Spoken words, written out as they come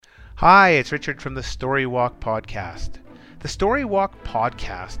Hi, it's Richard from the Story Walk Podcast. The Story Walk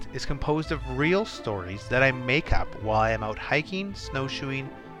Podcast is composed of real stories that I make up while I am out hiking, snowshoeing,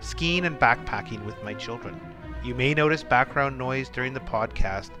 skiing, and backpacking with my children. You may notice background noise during the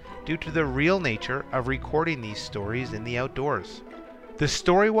podcast due to the real nature of recording these stories in the outdoors. The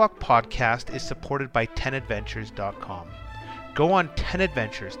Story Walk Podcast is supported by 10adventures.com. Go on 10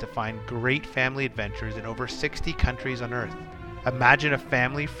 adventures to find great family adventures in over 60 countries on Earth. Imagine a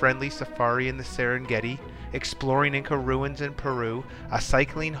family-friendly safari in the Serengeti, exploring Inca ruins in Peru, a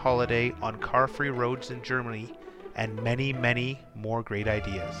cycling holiday on car-free roads in Germany, and many, many more great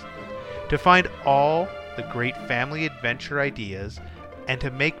ideas. To find all the great family adventure ideas and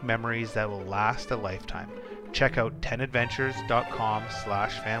to make memories that will last a lifetime, check out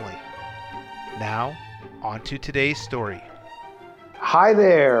 10adventures.com/family. Now, on to today's story. Hi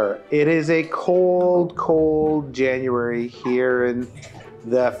there. It is a cold January here in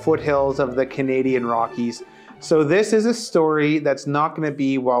the foothills of the Canadian Rockies. So this is a story that's not going to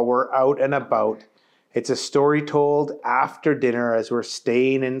be while we're out and about. It's a story told after dinner as we're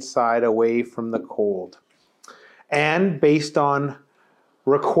staying inside away from the cold. And based on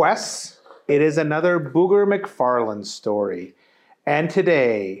requests, it is another Booger McFarland story. And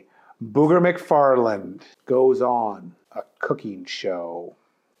today, Booger McFarland goes on a cooking show.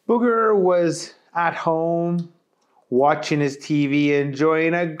 Booger was at home watching his TV,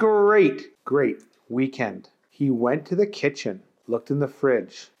 enjoying a great weekend. He went to the kitchen, looked in the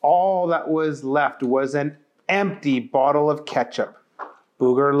fridge. All that was left was an empty bottle of ketchup.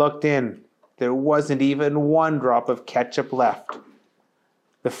 Booger looked in. There wasn't even one drop of ketchup left.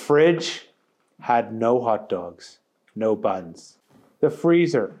 The fridge had no hot dogs, no buns. The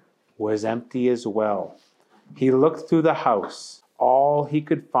freezer was empty as well. He looked through the house. All he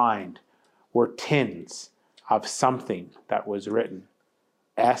could find were tins of something that was written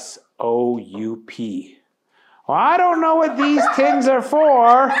S-O-U-P. Well, I don't know what these tins are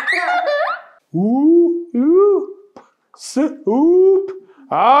for. Soup.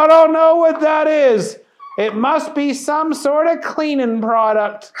 I don't know what that is. It must be some sort of cleaning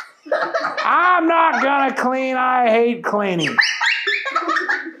product. I'm not gonna clean. I hate cleaning.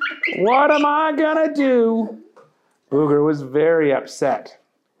 What am I gonna do? Booger was very upset.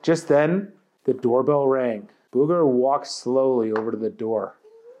 Just then, the doorbell rang. Booger walked slowly over to the door.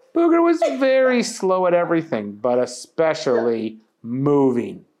 Booger was very slow at everything, but especially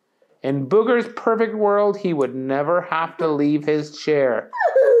moving. In Booger's perfect world, he would never have to leave his chair.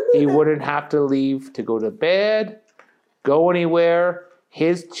 He wouldn't have to leave to go to bed, go anywhere.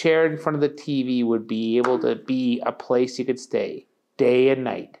 His chair in front of the TV would be able to be a place he could stay day and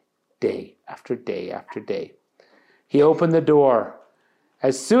night, day after day after day. He opened the door.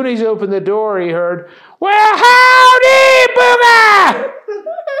 As soon as he opened the door, he heard, "Well, howdy, Booger!"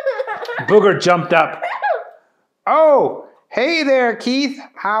 Booger jumped up. "Oh, hey there, Keith.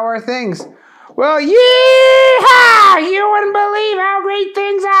 How are things?" "Well, yee-haw! You wouldn't believe how great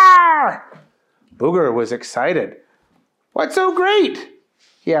things are!" Booger was excited. "What's so great?"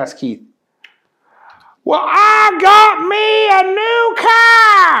 he asked Keith. "Well, I got me a new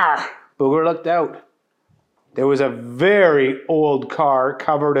car!" Booger looked out. There was a very old car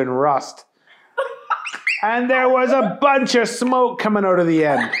covered in rust. And there was a bunch of smoke coming out of the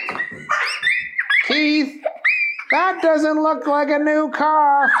end. "Keith, that doesn't look like a new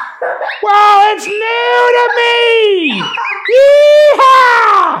car." "Well, it's new to me!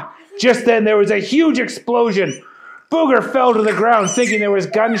 Yee-haw!" Just then there was a huge explosion. Booger fell to the ground thinking there was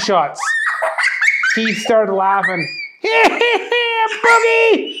gunshots. Keith started laughing.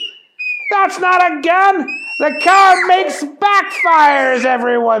 "Boogie! That's not a gun! The car makes backfires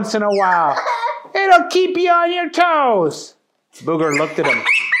every once in a while. It'll keep you on your toes." Booger looked at him.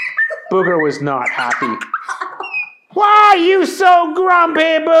 Booger was not happy. "Why are you so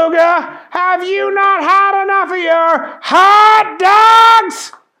grumpy, Booger? Have you not had enough of your hot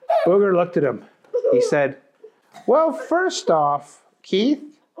dogs?" Booger looked at him. He said, "Well, first off, Keith,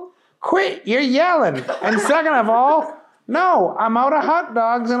 quit your yelling. And second of all, no, I'm out of hot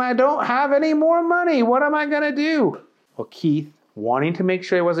dogs and I don't have any more money. What am I going to do?" Well, Keith, wanting to make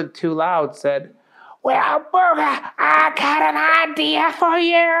sure he wasn't too loud, said, "Well, Booger, I got an idea for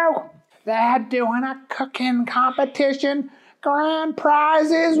you. They're doing a cooking competition. Grand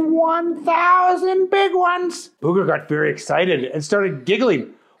prize is 1,000 big ones." Booger got very excited and started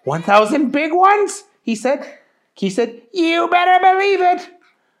giggling. "1,000 big ones?" he said. Keith said, "You better believe it."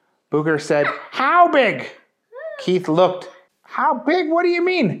 Booger said, "How big?" Keith looked. "How big? What do you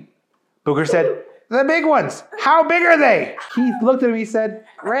mean?" Booger said, "The big ones. How big are they?" Keith looked at him. He said,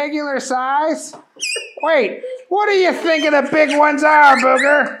 "Regular size." "Wait, what do you think the big ones are,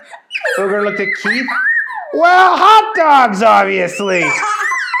 Booger?" Booger looked at Keith. Well, hot dogs, obviously.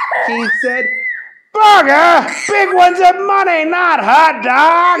 Keith said, Booger, big ones of money, not hot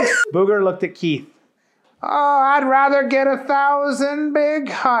dogs. Booger looked at Keith. Oh, I'd rather get 1,000 big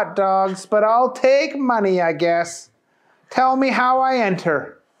hot dogs, but I'll take money, I guess. Tell me how I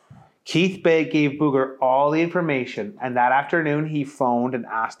enter. Keith gave Booger all the information, and that afternoon he phoned and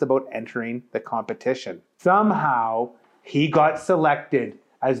asked about entering the competition. Somehow, he got selected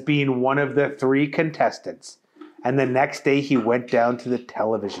as being one of the 3 contestants, and the next day he went down to the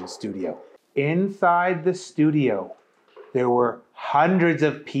television studio. Inside the studio, there were hundreds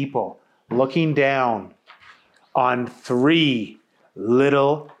of people looking down on 3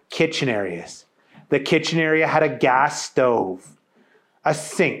 little kitchen areas. The kitchen area had a gas stove, a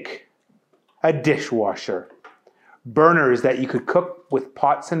sink, a dishwasher, burners that you could cook with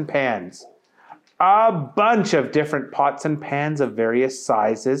pots and pans, a bunch of different pots and pans of various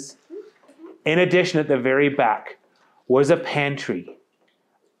sizes. In addition, at the very back was a pantry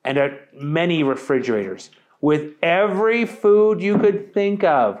and many refrigerators with every food you could think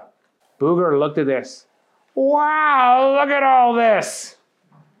of. Booger looked at this. Wow, look at all this.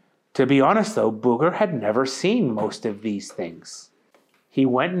 To be honest though, Booger had never seen most of these things. He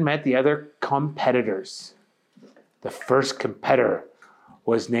went and met the other competitors. The first competitor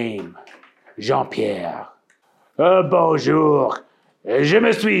was named Jean-Pierre. Bonjour, je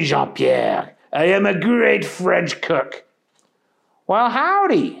me suis Jean-Pierre. I am a great French cook. Well,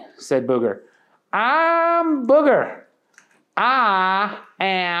 howdy, said Booger. I'm Booger. I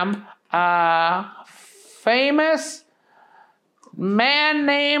am a famous man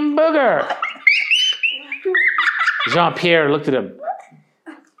named Booger. Jean-Pierre looked at him.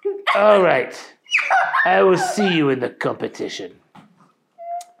 All right, I will see you in the competition.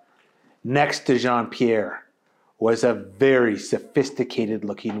 Next to Jean-Pierre was a very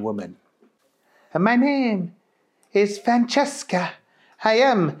sophisticated-looking woman. My name is Francesca. I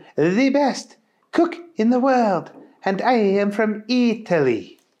am the best cook in the world, and I am from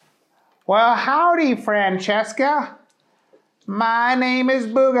Italy. Well, howdy, Francesca. My name is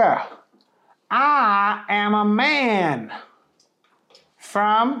Booger. I am a man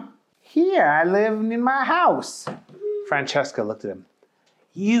from here. I live in my house. Francesca looked at him.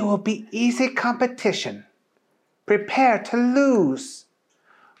 You will be easy competition. Prepare to lose.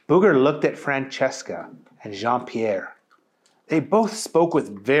 Booger looked at Francesca and Jean-Pierre. They both spoke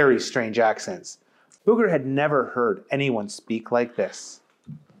with very strange accents. Booger had never heard anyone speak like this.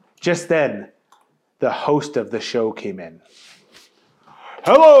 Just then, the host of the show came in.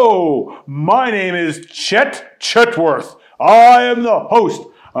 Hello, my name is Chet Chetworth. I am the host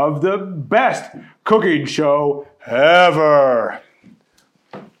of the best cooking show ever.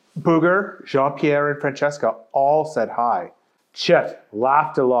 Booger, Jean-Pierre, and Francesca all said hi. Chet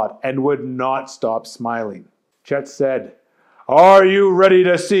laughed a lot and would not stop smiling. Chet said, Are you ready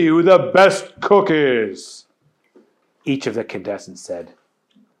to see who the best cook is? Each of the contestants said,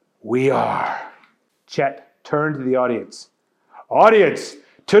 We are. Chet turned to the audience. Audience,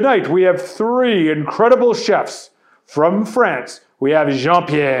 tonight we have 3 incredible chefs. From France, we have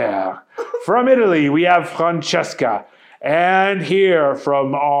Jean-Pierre. From Italy, we have Francesca. And here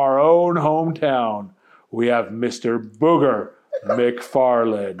from our own hometown, we have Mr. Booger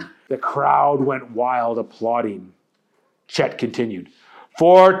McFarlane. The crowd went wild applauding. Chet continued.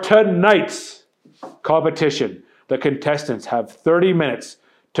 For tonight's competition, the contestants have 30 minutes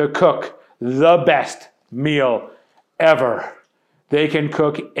to cook the best meal ever. They can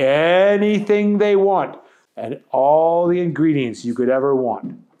cook anything they want, and all the ingredients you could ever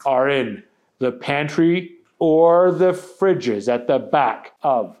want are in the pantry or the fridges at the back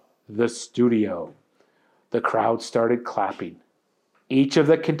of the studio. The crowd started clapping. Each of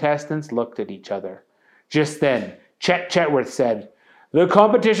the contestants looked at each other. Just then, Chet Chetworth said, The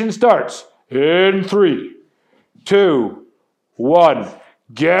competition starts in 3, 2, 1.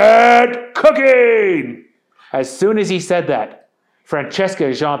 Get cooking! As soon as he said that, Francesca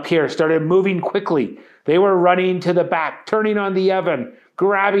and Jean-Pierre started moving quickly. They were running to the back, turning on the oven,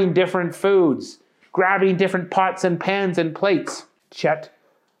 grabbing different foods, grabbing different pots and pans and plates. Chet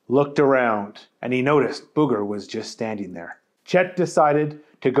looked around and he noticed Booger was just standing there. Chet decided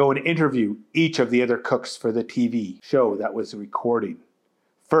to go and interview each of the other cooks for the TV show that was recording.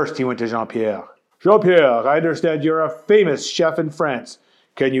 First, he went to Jean-Pierre. Jean-Pierre, I understand you're a famous chef in France.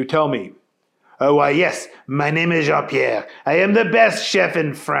 Can you tell me? Oh, why, yes. My name is Jean-Pierre. I am the best chef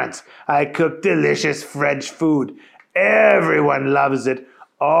in France. I cook delicious French food. Everyone loves it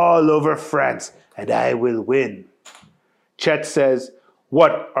all over France, and I will win. Chet says,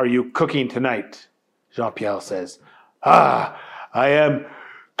 What are you cooking tonight? Jean-Pierre says, I am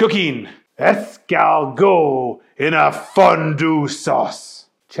Cooking escargot in a fondue sauce.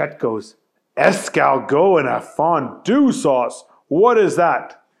 Chet goes, escargot in a fondue sauce? What is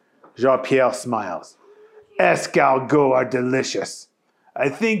that? Jean-Pierre smiles. Escargots are delicious. I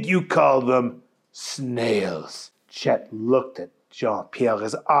think you call them snails. Chet looked at Jean-Pierre.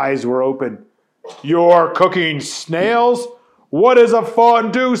 His eyes were open. You're cooking snails? What is a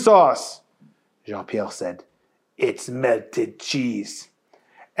fondue sauce? Jean-Pierre said, it's melted cheese.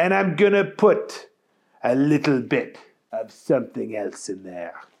 And I'm gonna put a little bit of something else in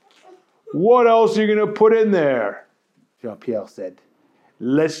there. What else are you gonna put in there? Jean-Pierre said,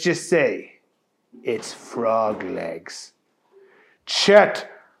 let's just say it's frog legs.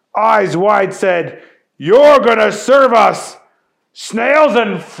 Chet, eyes wide, said, you're gonna serve us snails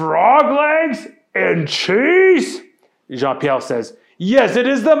and frog legs and cheese? Jean-Pierre says, yes, it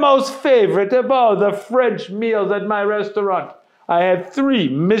is the most favorite of all the French meals at my restaurant. I had 3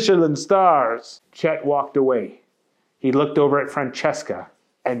 Michelin stars. Chet walked away. He looked over at Francesca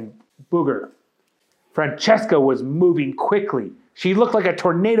and Booger. Francesca was moving quickly. She looked like a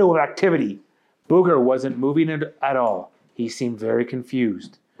tornado of activity. Booger wasn't moving at all. He seemed very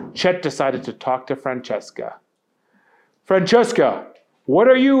confused. Chet decided to talk to Francesca. Francesca, what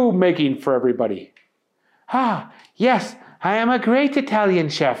are you making for everybody? Ah, yes, I am a great Italian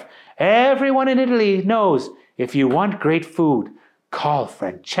chef. Everyone in Italy knows if you want great food, call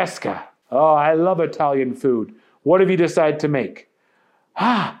Francesca. Oh, I love Italian food. What have you decided to make?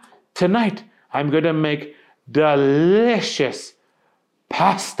 Ah, tonight I'm going to make delicious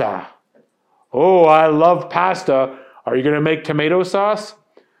pasta. Oh, I love pasta. Are you going to make tomato sauce?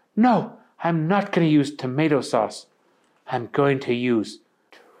 No, I'm not going to use tomato sauce. I'm going to use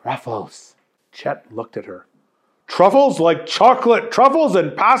truffles. Chet looked at her. Truffles? Like chocolate truffles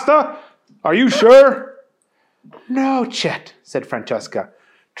and pasta? Are you sure? No, Chet, said Francesca.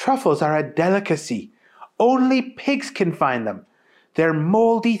 Truffles are a delicacy. Only pigs can find them. They're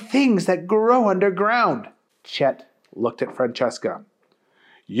moldy things that grow underground. Chet looked at Francesca.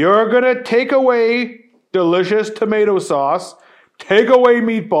 You're going to take away delicious tomato sauce, take away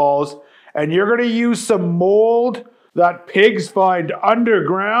meatballs, and you're going to use some mold that pigs find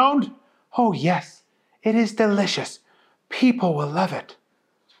underground? Oh, yes, it is delicious. People will love it.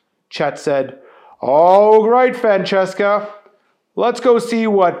 Chet said, all right, Francesca. Let's go see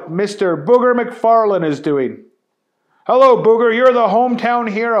what Mr. Booger McFarlane is doing. Hello, Booger. You're the hometown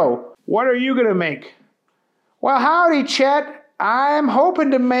hero. What are you going to make? Well, howdy, Chet. I'm hoping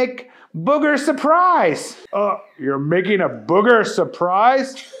to make Booger Surprise. You're making a Booger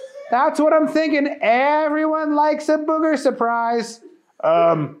Surprise? That's what I'm thinking. Everyone likes a Booger Surprise.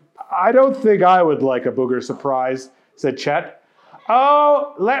 I don't think I would like a Booger Surprise, said Chet.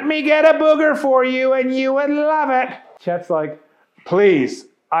 Oh, let me get a booger for you and you would love it. Chet's like, please,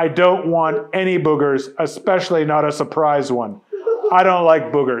 I don't want any boogers, especially not a surprise one. I don't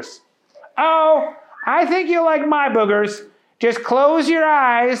like boogers. Oh, I think you like my boogers. Just close your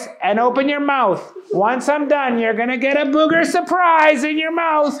eyes and open your mouth. Once I'm done, you're going to get a booger surprise in your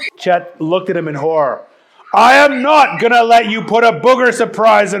mouth. Chet looked at him in horror. I am not going to let you put a booger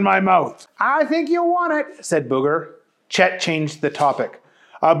surprise in my mouth. I think you'll want it, said Booger. Chet changed the topic.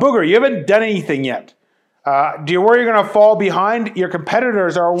 Booger, you haven't done anything yet. Do you worry you're going to fall behind? Your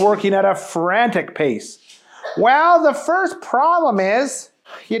competitors are working at a frantic pace. Well, the first problem is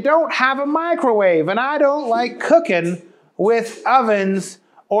you don't have a microwave, and I don't like cooking with ovens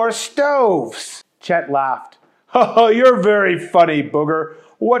or stoves. Chet laughed. Oh, you're very funny, Booger.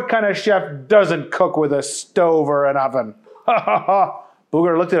 What kind of chef doesn't cook with a stove or an oven? Ha ha ha.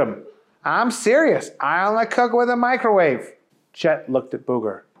 Booger looked at him. I'm serious. I only cook with a microwave. Chet looked at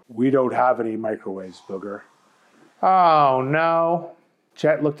Booger. We don't have any microwaves, Booger. Oh, no.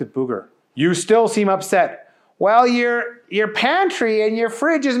 Chet looked at Booger. You still seem upset. Well, your pantry and your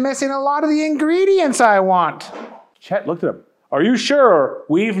fridge is missing a lot of the ingredients I want. Chet looked at him. Are you sure?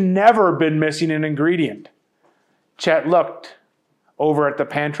 We've never been missing an ingredient. Chet looked over at the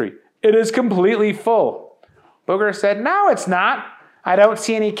pantry. It is completely full. Booger said, no, it's not. I don't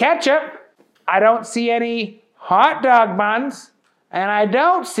see any ketchup. I don't see any hot dog buns. And I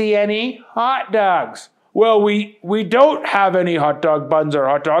don't see any hot dogs. Well, we don't have any hot dog buns or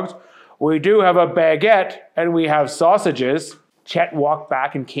hot dogs. We do have a baguette and we have sausages. Chet walked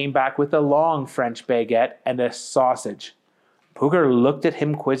back and came back with a long French baguette and a sausage. Booger looked at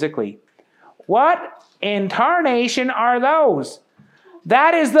him quizzically. What in tarnation are those?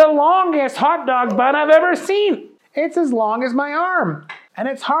 That is the longest hot dog bun I've ever seen. It's as long as my arm, and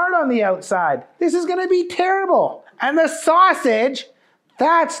it's hard on the outside. This is going to be terrible. And the sausage,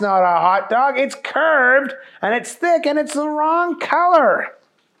 that's not a hot dog. It's curved, and it's thick, and it's the wrong color.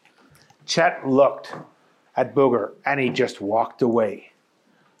 Chet looked at Booger and he just walked away.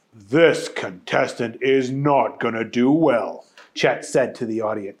 "This contestant is not gonna do well," Chet said to the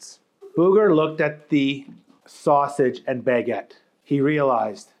audience. Booger looked at the sausage and baguette. He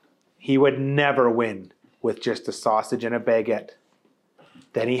realized he would never win with just a sausage and a baguette.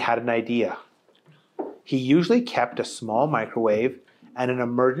 Then he had an idea. He usually kept a small microwave and an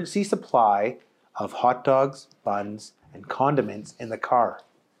emergency supply of hot dogs, buns, and condiments in the car.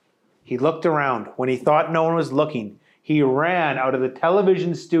 He looked around. When he thought no one was looking, he ran out of the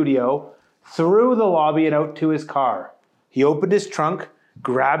television studio, through the lobby and out to his car. He opened his trunk,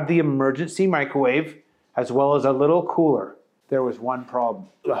 grabbed the emergency microwave, as well as a little cooler. There was one problem.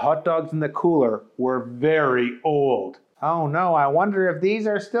 The hot dogs in the cooler were very old. "Oh no, I wonder if these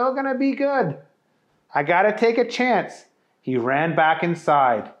are still gonna be good. I gotta take a chance." He ran back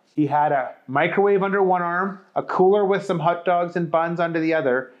inside. He had a microwave under one arm, a cooler with some hot dogs and buns under the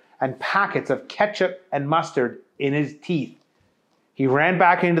other, and packets of ketchup and mustard in his teeth. He ran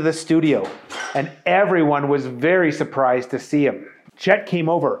back into the studio, and everyone was very surprised to see him. Chet came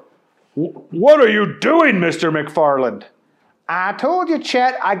over. "What are you doing, Mr. McFarland?" "I told you,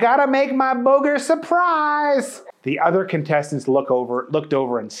 Chet, I gotta make my booger surprise." The other contestants looked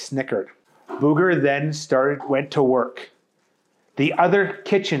over and snickered. Booger then went to work. The other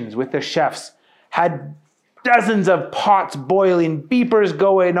kitchens with the chefs had dozens of pots boiling, beepers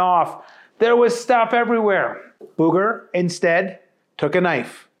going off. There was stuff everywhere. Booger instead took a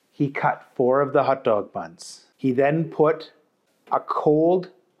knife. He cut 4 of the hot dog buns. He then put a cold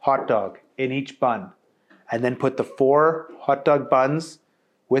hot dog in each bun, and then put the 4 hot dog buns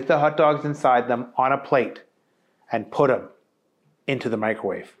with the hot dogs inside them on a plate and put them into the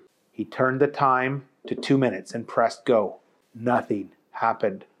microwave. He turned the time to 2 minutes and pressed go. Nothing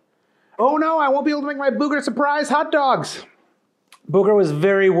happened. "Oh no, I won't be able to make my Booger surprise hot dogs." Booger was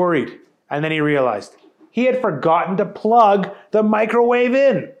very worried, and then he realized he had forgotten to plug the microwave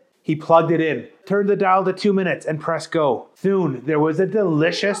in. He plugged it in, turned the dial to 2 minutes, and pressed go. Soon there was a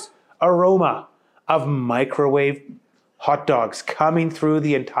delicious aroma of microwave hot dogs coming through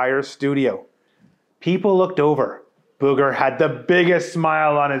the entire studio. People looked over. Booger had the biggest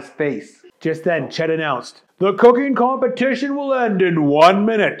smile on his face. Just then, Chet announced, "The cooking competition will end in 1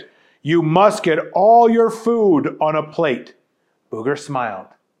 minute. You must get all your food on a plate." Booger smiled.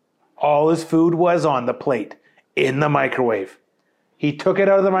 All his food was on the plate, in the microwave. He took it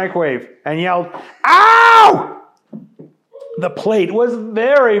out of the microwave and yelled, "Ow!" The plate was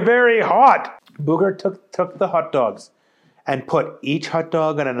very, very hot. Booger took the hot dogs and put each hot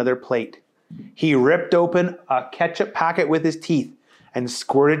dog on another plate. He ripped open a ketchup packet with his teeth and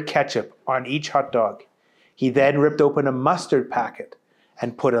squirted ketchup on each hot dog. He then ripped open a mustard packet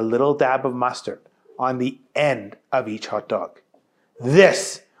and put a little dab of mustard on the end of each hot dog.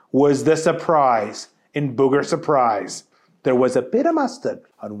 This was the surprise in Booger Surprise. There was a bit of mustard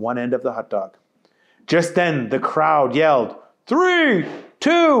on one end of the hot dog. Just then the crowd yelled, 3,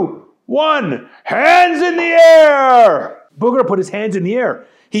 2, 1, hands in the air! Booger put his hands in the air.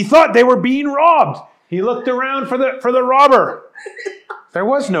 He thought they were being robbed. He looked around for the robber. There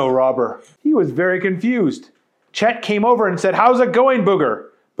was no robber. He was very confused. Chet came over and said, "How's it going, Booger?"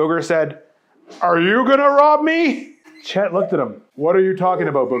 Booger said, "Are you gonna rob me?" Chet looked at him. "What are you talking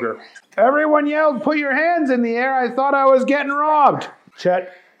about, Booger?" "Everyone yelled, 'Put your hands in the air.' I thought I was getting robbed."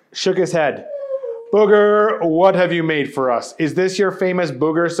 Chet shook his head. "Booger, what have you made for us? Is this your famous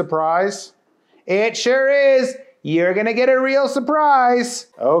Booger Surprise?" "It sure is. You're gonna get a real surprise."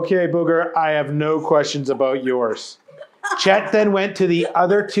 "Okay, Booger, I have no questions about yours." Chet then went to the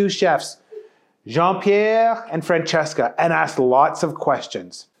other 2 chefs, Jean-Pierre and Francesca, and asked lots of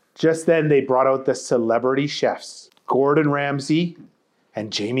questions. Just then they brought out the celebrity chefs, Gordon Ramsay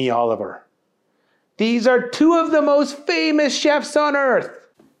and Jamie Oliver. "These are 2 of the most famous chefs on earth."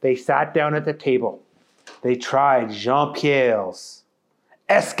 They sat down at the table. They tried Jean-Pierre's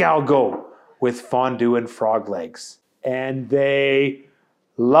escargot with fondue and frog legs, and they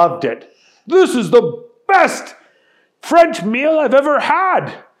loved it. "This is the best French meal I've ever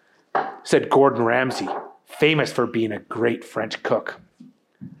had," said Gordon Ramsay, famous for being a great French cook.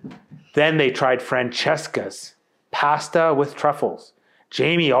 Then they tried Francesca's pasta with truffles.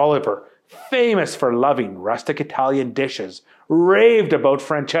 Jamie Oliver, famous for loving rustic Italian dishes, raved about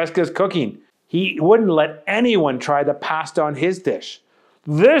Francesca's cooking. He wouldn't let anyone try the pasta on his dish.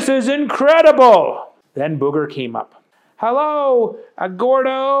 "This is incredible!" Then Booger came up. "Hello,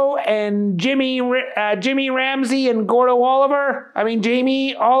 Gordo and Jamie Ramsay and Gordo Oliver.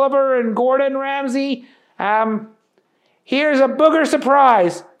 Jamie Oliver and Gordon Ramsay. Here's a Booger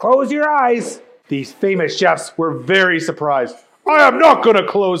surprise. Close your eyes." These famous chefs were very surprised. I am not going to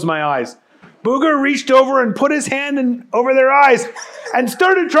close my eyes. Booger reached over and put his hand over their eyes and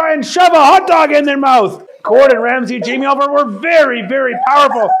started trying to shove a hot dog in their mouth. Gordon Ramsay and Jamie Oliver were very, very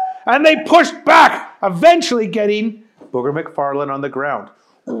powerful, and they pushed back, eventually getting Booger McFarlane on the ground.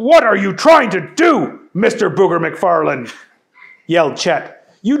 What are you trying to do, Mr. Booger McFarlane? Yelled Chet.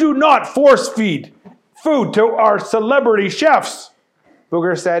 You do not force feed food to our celebrity chefs.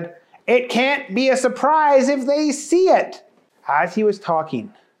 Booger said, it can't be a surprise if they see it. As he was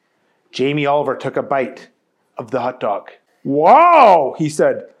talking, Jamie Oliver took a bite of the hot dog. Wow, he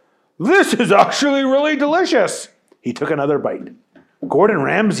said. This is actually really delicious. He took another bite. Gordon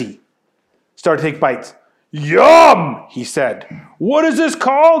Ramsay started to take bites. Yum, he said. What is this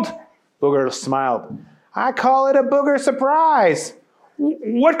called? Booger smiled. I call it a Booger surprise.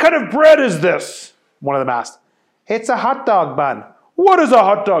 What kind of bread is this? One of them asked. It's a hot dog bun. What is a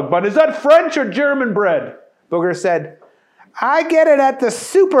hot dog bun? Is that French or German bread? Booger said, I get it at the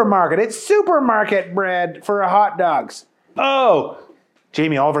supermarket. It's supermarket bread for hot dogs. Oh,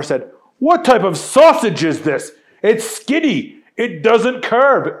 Jamie Oliver said, what type of sausage is this? It's skinny. It doesn't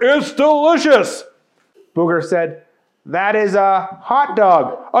curve. It's delicious. Booger said, that is a hot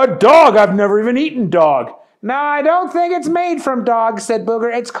dog. A dog? I've never even eaten dog. No, I don't think it's made from dogs, said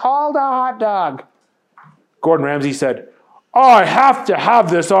Booger. It's called a hot dog. Gordon Ramsay said, I have to have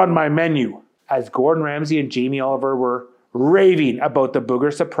this on my menu. As Gordon Ramsay and Jamie Oliver were raving about the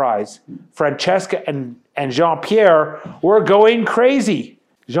Booger surprise, Francesca and Jean-Pierre were going crazy.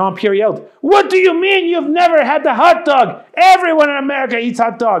 Jean-Pierre yelled, what do you mean you've never had the hot dog? Everyone in America eats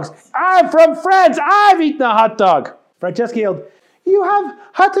hot dogs. I'm from France. I've eaten a hot dog. Francesca yelled, you have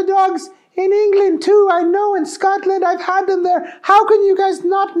hot dogs in England too. I know in Scotland. I've had them there. How can you guys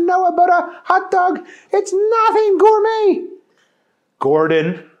not know about a hot dog? It's nothing gourmet.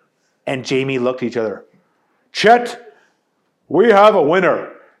 Gordon and Jamie looked at each other. Chet, we have a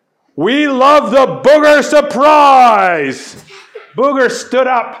winner. We love the Booger surprise. Booger stood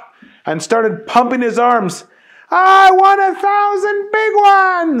up and started pumping his arms. I won 1,000 big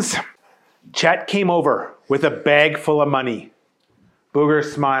ones. Chet came over with a bag full of money. Booger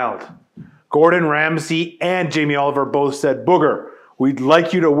smiled. Gordon Ramsay and Jamie Oliver both said, Booger, we'd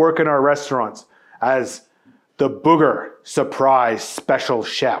like you to work in our restaurants as the Booger surprise special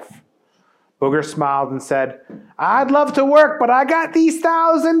chef. Booger smiled and said, I'd love to work, but I got these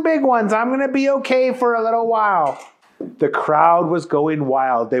 1,000 big ones. I'm going to be okay for a little while. The crowd was going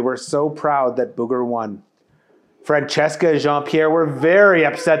wild. They were so proud that Booger won. Francesca and Jean-Pierre were very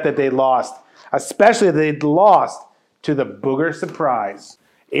upset that they lost, especially that they'd lost to the Booger surprise.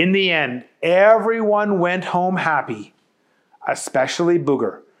 In the end, everyone went home happy, especially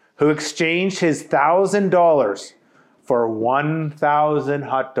Booger, who exchanged his $1,000 for 1,000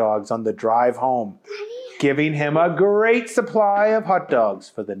 hot dogs on the drive home, giving him a great supply of hot dogs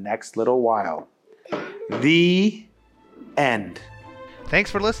for the next little while. The end. Thanks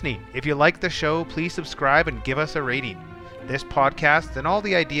for listening. If you like the show, please subscribe and give us a rating. This podcast and all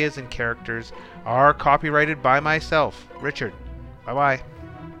the ideas and characters are copyrighted by myself, Richard. Bye-bye.